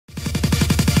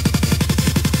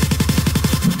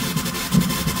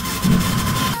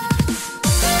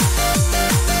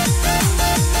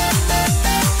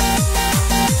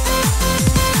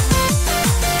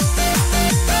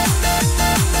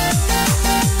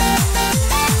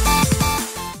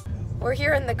We're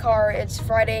here in the car. It's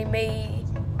Friday, May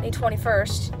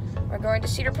 21st. We're going to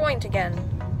Cedar Point again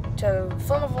to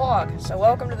film a vlog. So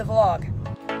welcome to the vlog.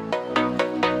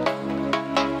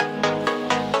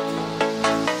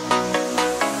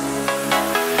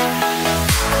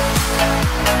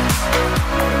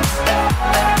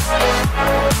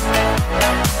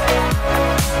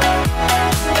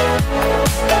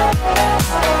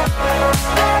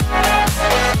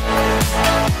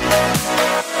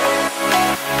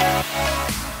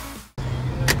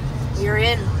 We're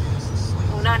in,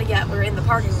 well not yet, we're in the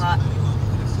parking lot.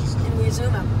 And we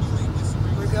zoom in.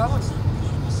 We're going.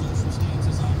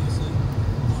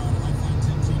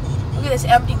 Look at this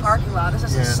empty parking lot. This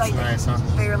is a sight that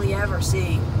you barely ever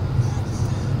see.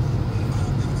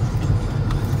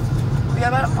 We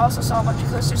also saw a bunch of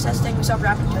coaster testing. We saw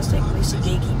rapid testing. We see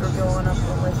gatekeeper going up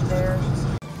over there.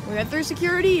 We got through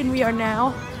security and we are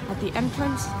now at the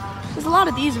entrance. There's a lot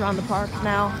of these around the park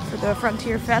now for the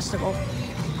Frontier Festival.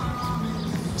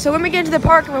 So when we get into the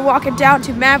park and we're walking down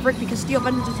to Maverick because Steel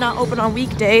Vengeance is not open on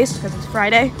weekdays because it's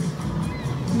Friday,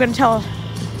 I'm going to tell a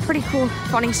pretty cool,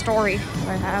 funny story that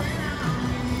I have.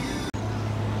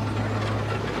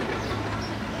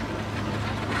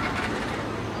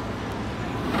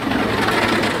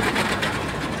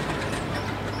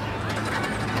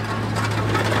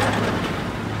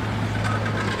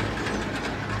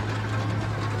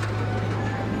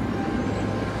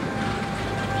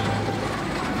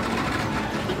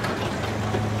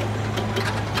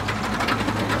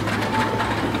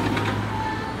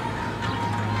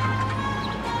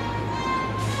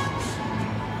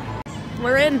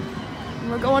 We're in.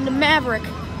 We're going to Maverick.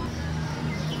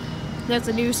 That's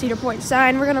a new Cedar Point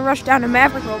sign. We're gonna rush down to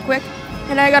Maverick real quick.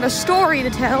 And I got a story to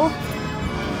tell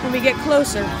when we get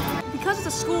closer. Because it's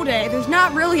a school day, there's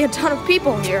not really a ton of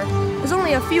people here. There's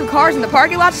only a few cars in the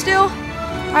parking lot still.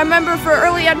 I remember for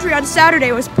early entry on Saturday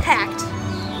it was packed.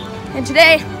 And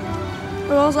today, it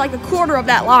was like a quarter of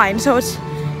that line. So it's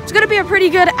gonna be a pretty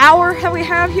good hour that we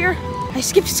have here. I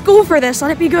skipped school for this,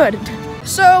 let it be good.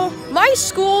 So, my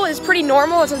school is pretty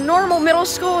normal. It's a normal middle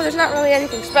school. There's not really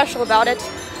anything special about it.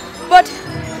 But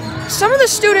some of the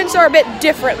students are a bit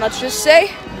different, let's just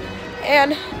say.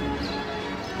 And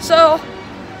so,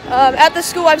 at the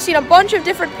school, I've seen a bunch of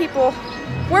different people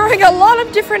wearing a lot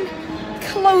of different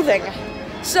clothing.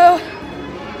 So,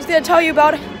 I'm just going to tell you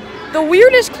about the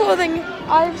weirdest clothing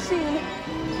I've seen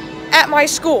at my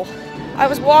school. I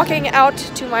was walking out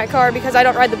to my car because I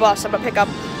don't ride the bus. I'm a pickup.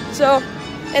 So,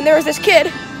 and there was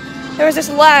this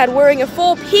lad wearing a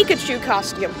full Pikachu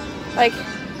costume. Like,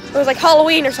 it was like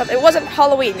Halloween or something. It wasn't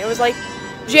Halloween, it was like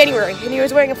January, and he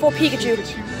was wearing a full Pikachu,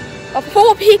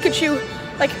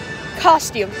 like,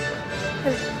 costume.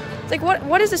 And it's like,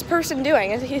 what is this person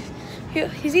doing?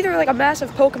 He's either like a massive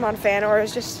Pokemon fan or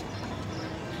is just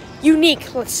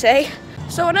unique, let's say.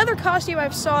 So another costume I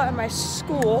saw at my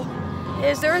school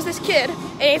is there was this kid,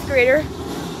 an 8th grader,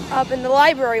 up in the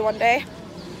library one day.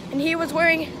 And he was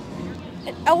wearing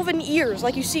an elven ears,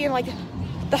 like you see in like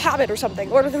The Hobbit or something,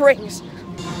 Lord of the Rings.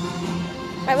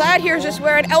 My lad here is just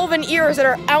wearing elven ears that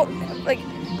are out, like,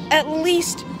 at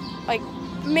least, like,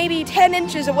 maybe 10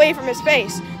 inches away from his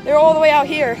face. They're all the way out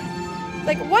here.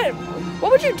 Like, what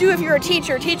would you do if you were a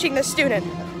teacher teaching this student?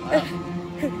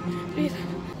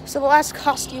 So the last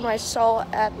costume I saw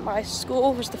at my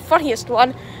school was the funniest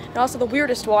one, and also the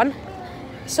weirdest one.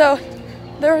 So,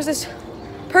 there was this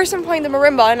person playing the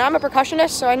marimba, and I'm a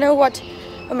percussionist, so I know what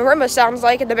a marimba sounds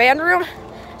like in the band room.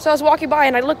 So I was walking by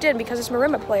and I looked in because this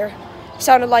marimba player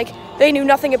sounded like they knew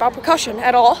nothing about percussion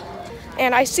at all.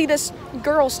 And I see this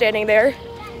girl standing there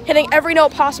hitting every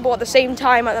note possible at the same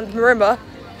time on the marimba,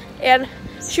 and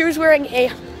she was wearing a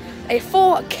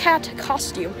full cat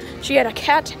costume. She had a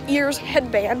cat ears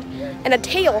headband and a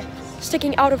tail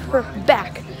sticking out of her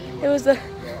back. It was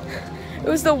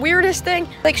the weirdest thing.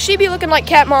 Like, she'd be looking like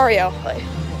Cat Mario.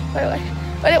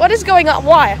 What is going on?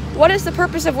 Why? What is the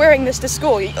purpose of wearing this to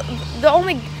school? The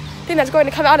only thing that's going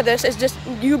to come out of this is just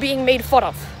you being made fun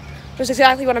of. Which is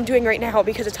exactly what I'm doing right now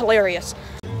because it's hilarious.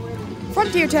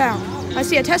 Frontier Town. I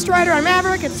see a test rider on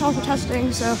Maverick. It's also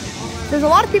testing, so there's a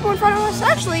lot of people in front of us.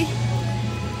 Actually,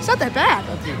 it's not that bad.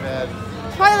 Not too bad.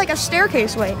 It's probably like a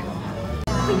staircase way. All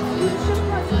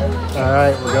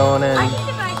right, we're going in.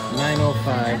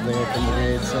 9:05. They opened the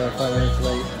gate, so 5 minutes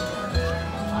late.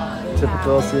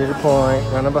 Typical Cedar Point,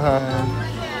 running behind.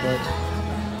 But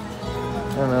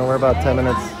I don't know, we're about 10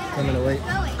 minutes late.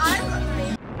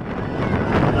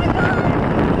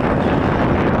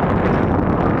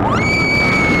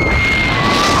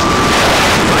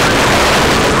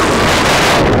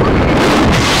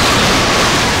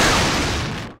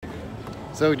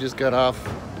 So we just got off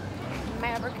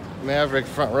Maverick. Maverick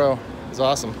front row is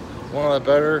awesome. One of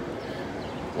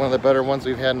the better ones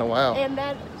we've had in a while. And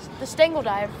then the Stangle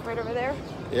Dive right over there.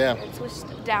 Yeah. It's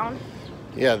down.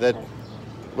 Yeah, that,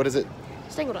 what is it?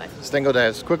 Stangle Dive. Stangle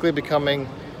Dive is quickly becoming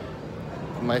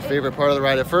my favorite part of the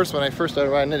ride. At first, when I first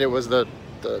started riding it, it was the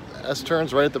S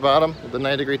turns right at the bottom, the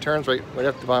 90-degree turns right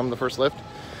at the bottom of the first lift.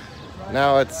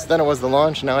 Now then it was the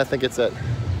launch. Now I think it's that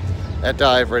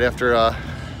dive right after,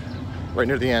 right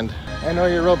near the end. I know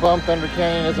you're real bummed Thunder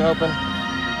Canyon isn't open.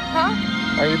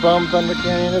 Huh? Are you bummed Thunder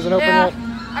Canyon isn't open yet?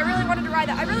 I really wanted to ride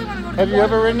that. I really want to go to Have you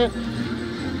ever ridden it?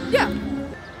 Yeah.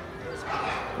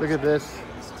 Look at this.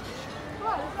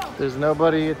 There's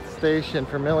nobody at the station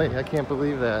for Millie. I can't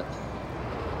believe that.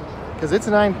 Because it's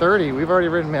 9:30. We've already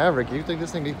ridden Maverick. You'd think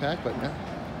this thing would be packed, but no.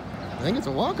 I think it's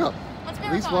a walk-up.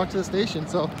 At least walk to the station.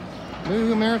 So maybe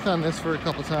we'll marathon this for a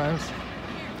couple times.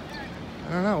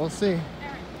 I don't know. We'll see.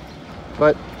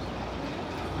 But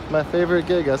my favorite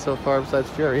Giga so far besides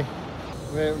Fury.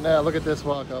 Now look at this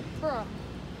walk-up.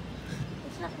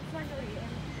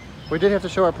 We did have to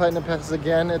show our platinum passes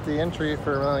again at the entry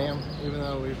for Millennium, even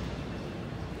though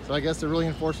so I guess they're really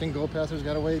enforcing gold passers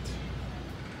gotta wait.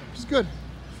 Which is good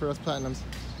for us platinums.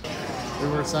 We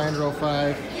were assigned row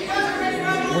 5.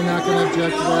 We're not gonna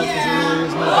object to that because there really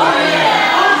is no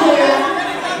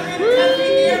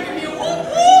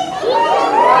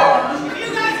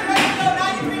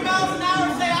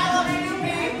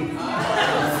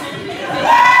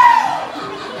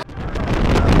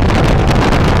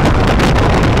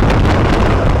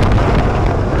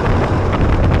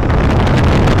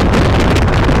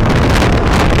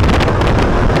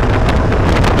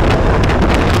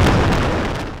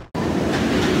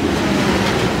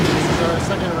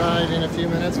in a few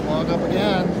minutes, walk up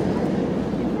again.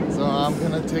 So I'm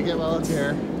gonna take it while it's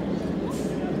here.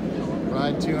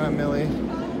 Ride 2 on Millie.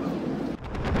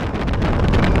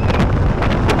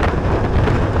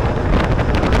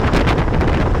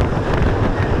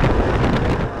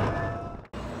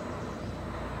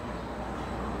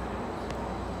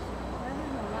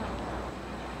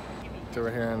 So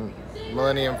we're here in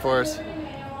Millennium Force.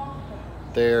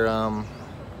 They're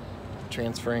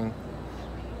transferring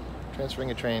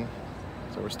a train,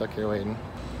 so we're stuck here waiting.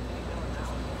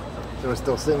 So we're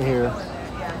still sitting here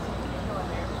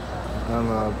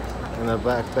on in the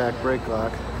back brake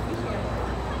lock.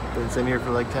 Been sitting here for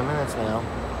like 10 minutes now.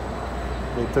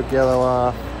 They took yellow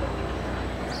off,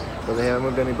 but they haven't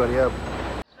moved anybody up.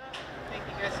 Thank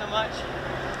you guys so much.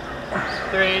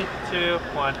 3, 2,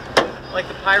 1. Like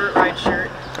the pirate ride shirt.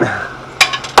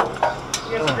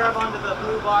 You guys can grab onto the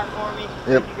blue bar for me.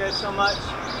 Yep. Thank you guys so much.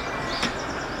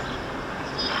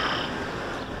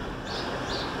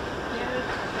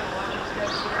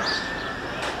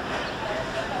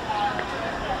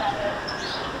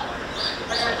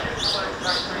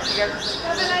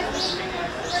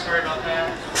 Sorry about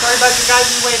that. Sorry about you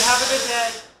guys' wait. Have a good day.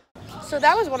 So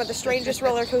that was one of the strangest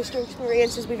roller coaster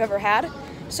experiences we've ever had.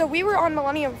 So we were on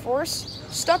Millennium Force,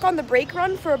 stuck on the brake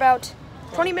run for about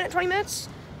 20 minutes,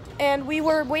 and we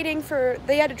were waiting for,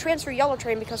 they had to transfer Yellow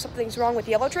Train because something's wrong with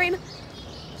Yellow Train.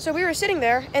 So we were sitting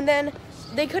there, and then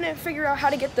they couldn't figure out how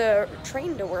to get the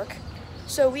train to work.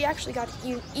 So we actually got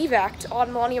evac'd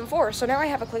on Millennium Force. So now I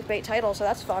have a clickbait title, so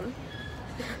that's fun.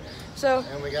 So,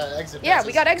 and we got exit passes. Yeah,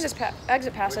 we got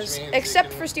exit passes,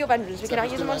 except for Steel Vengeance. We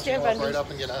cannot use them on Steel Vengeance. Right up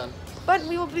and get on. But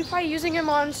we will be probably using them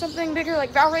on something bigger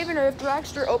like Valraven, or if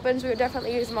Dragster opens, we would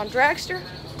definitely use them on Dragster.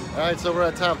 Alright, so we're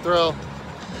at Top Thrill.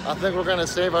 I think we're going to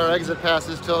save our exit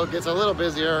passes till it gets a little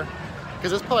busier,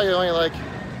 because it's probably only like,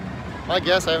 my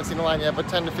guess, I haven't seen the line yet, but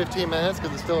 10 to 15 minutes,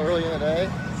 because it's still early in the day.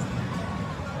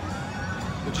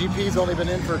 The GP's only been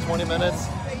in for 20 minutes.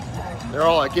 They're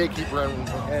all at Gatekeeper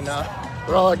and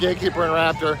they're all at Gatekeeper and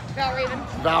Raptor.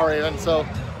 Valraven. So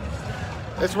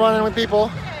it's running with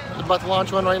people. It's about to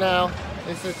launch one right now.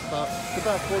 It's about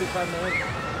 45 minutes.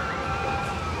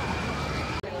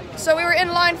 So we were in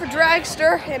line for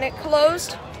Dragster and it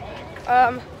closed.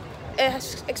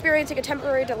 It's experiencing a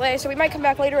temporary delay, so we might come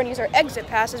back later and use our exit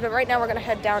passes, but right now we're gonna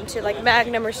head down to like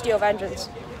Magnum or Steel Vengeance.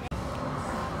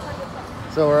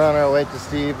 So we're on our way to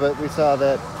Steve, but we saw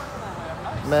that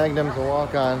Magnum's a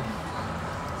walk-on.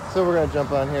 So we're gonna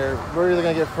jump on here. We're either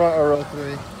gonna get front or row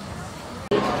 3.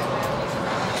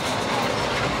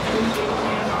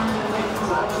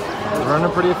 We're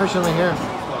running pretty efficiently here.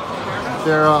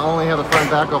 They're only have the front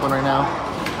and back open right now.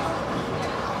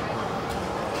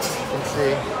 You can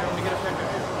see.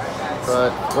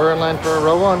 But we're in line for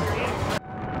row 1.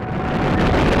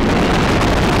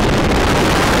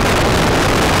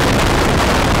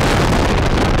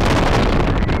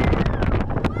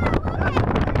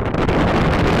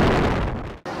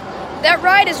 That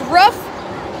ride is rough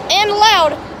and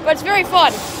loud, but it's very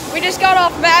fun. We just got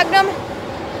off Magnum,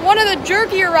 one of the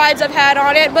jerkier rides I've had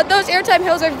on it, but those airtime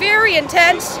hills are very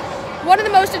intense. One of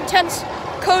the most intense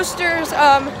coasters,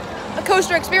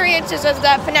 coaster experiences is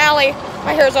that finale.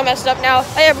 My hair's all messed up now.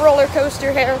 I have roller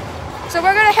coaster hair. So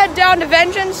we're gonna head down to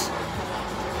Vengeance.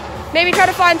 Maybe try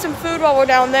to find some food while we're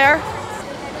down there.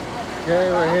 Okay,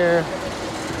 we're here.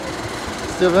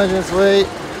 Still Vengeance wait.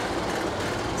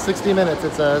 60 minutes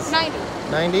it says. 90.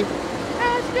 90? Yeah,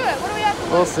 let's do it. What do we have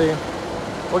to We'll see.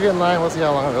 We'll get in line, we'll see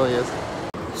how long it really is.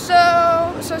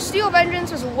 So Steel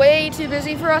Vengeance is way too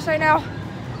busy for us right now.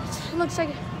 It looks like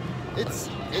It's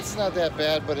not that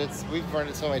bad, but we've burned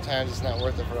it so many times it's not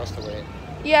worth it for us to wait.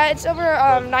 yeah, it's over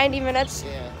 90 minutes.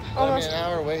 Yeah. Almost. I mean, an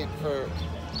hour wait for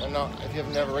no, if you've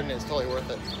never ridden it, it's totally worth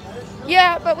it.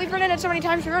 Yeah, but we've ridden it so many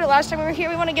times. We rode it last time we were here.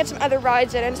 We want to get some other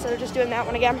rides in instead of just doing that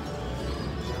one again.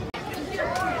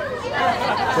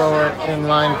 So we're in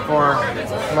line for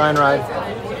line ride.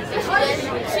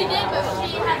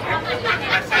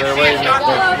 They're waiting.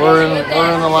 We're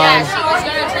in the line.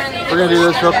 We're gonna do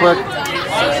this real quick.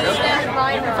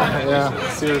 Yeah,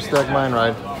 Cedar Stack mine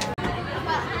ride. Of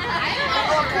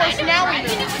course, now we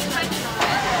do.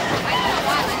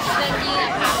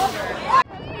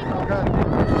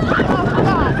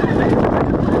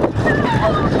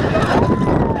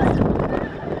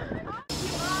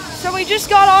 So we just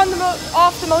got on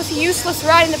off the most useless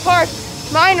ride in the park,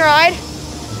 Mine Ride.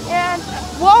 And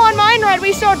while on Mine Ride,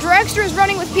 we saw Dragster is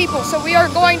running with people. So we are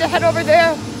going to head over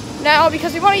there now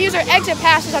because we want to use our exit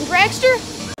passes on Dragster.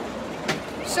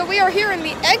 So we are here in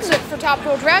the exit for Top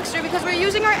Thrill Dragster because we're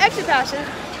using our exit passes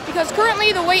because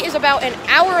currently the wait is about an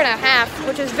hour and a half,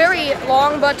 which is very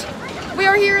long, but we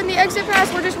are here in the exit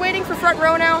pass. We're just waiting for front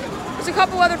row now. There's a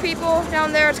couple other people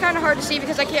down there. It's kind of hard to see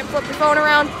because I can't flip the phone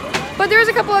around, but there's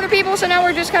a couple other people, so now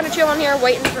we're just kind of chilling here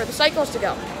waiting for the cycles to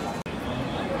go.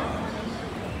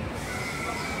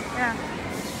 Yeah.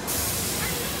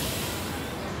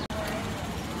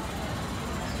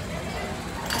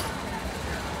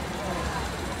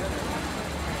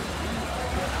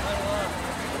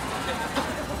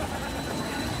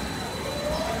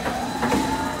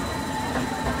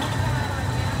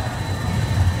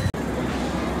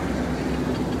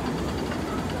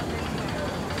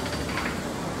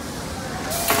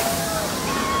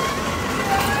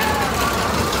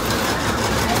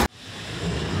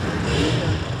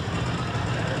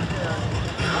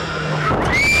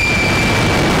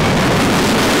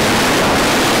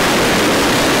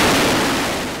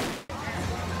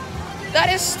 That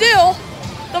is still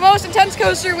the most intense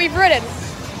coaster we've ridden.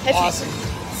 It's Awesome.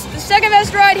 The second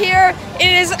best ride here.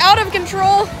 It is out of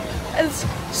control. It's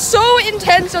so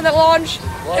intense on the launch.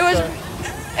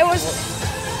 It was.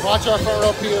 Watch our front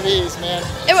row POVs, man.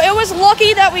 It was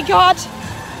lucky that we got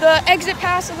the exit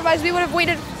pass. Otherwise, we would have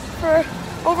waited for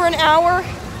over an hour.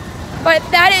 But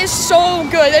that is so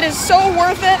good. It is so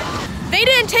worth it. They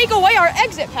didn't take away our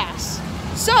exit pass,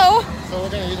 so we're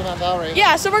gonna use them on Valraven.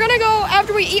 yeah, so we're gonna go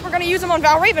after we eat. We're gonna use them on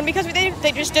Valraven because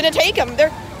they just didn't take them.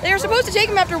 They were supposed to take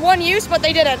them after one use, but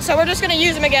they didn't. So we're just gonna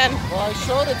use them again. Well, I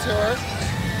showed it to her.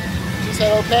 She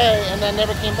said okay, and then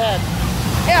never came back.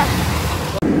 Yeah.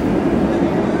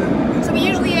 So we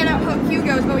usually eat at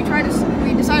Hugo's, but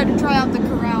we decided to try out the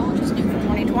Corral, which is new for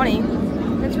 2020.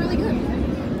 It's really good.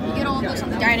 You get all of this on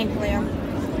the dining plan.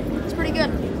 It's pretty good.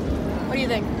 What do you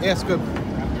think? Yeah, it's good.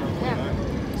 Yeah.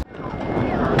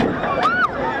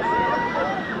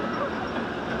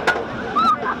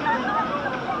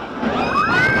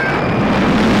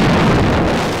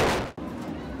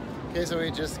 Okay, so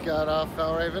we just got off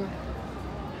Valraven.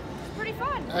 It's pretty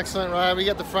fun. Excellent ride. We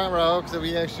got the front row because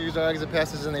we actually used our exit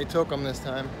passes and they took them this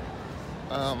time.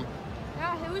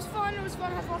 Yeah, it was fun. It was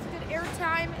fun. It has lots of good air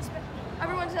time.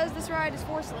 Everyone says this ride is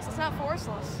forceless. It's not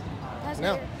forceless. It has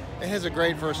No, it has a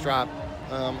great first drop.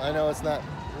 I know it's not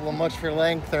much for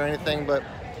length or anything, but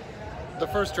the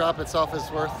first drop itself is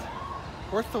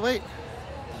worth the wait.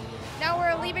 Now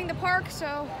we're leaving the park,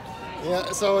 so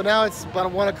Yeah, so now it's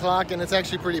about 1 o'clock and it's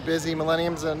actually pretty busy.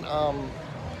 Millennium's in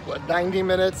 90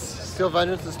 minutes. Steel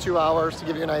Vengeance is 2 hours to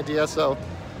give you an idea. So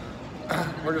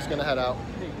we're just gonna head out.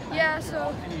 yeah.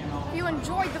 So if you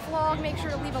enjoyed the vlog, make sure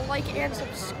to leave a like and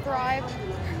subscribe.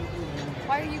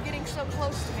 Why are you getting so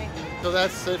close to me? So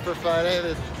that's it for Friday,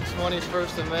 the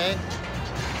 21st of May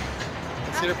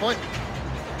at Cedar Point.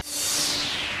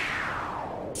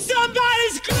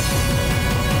 Somebody's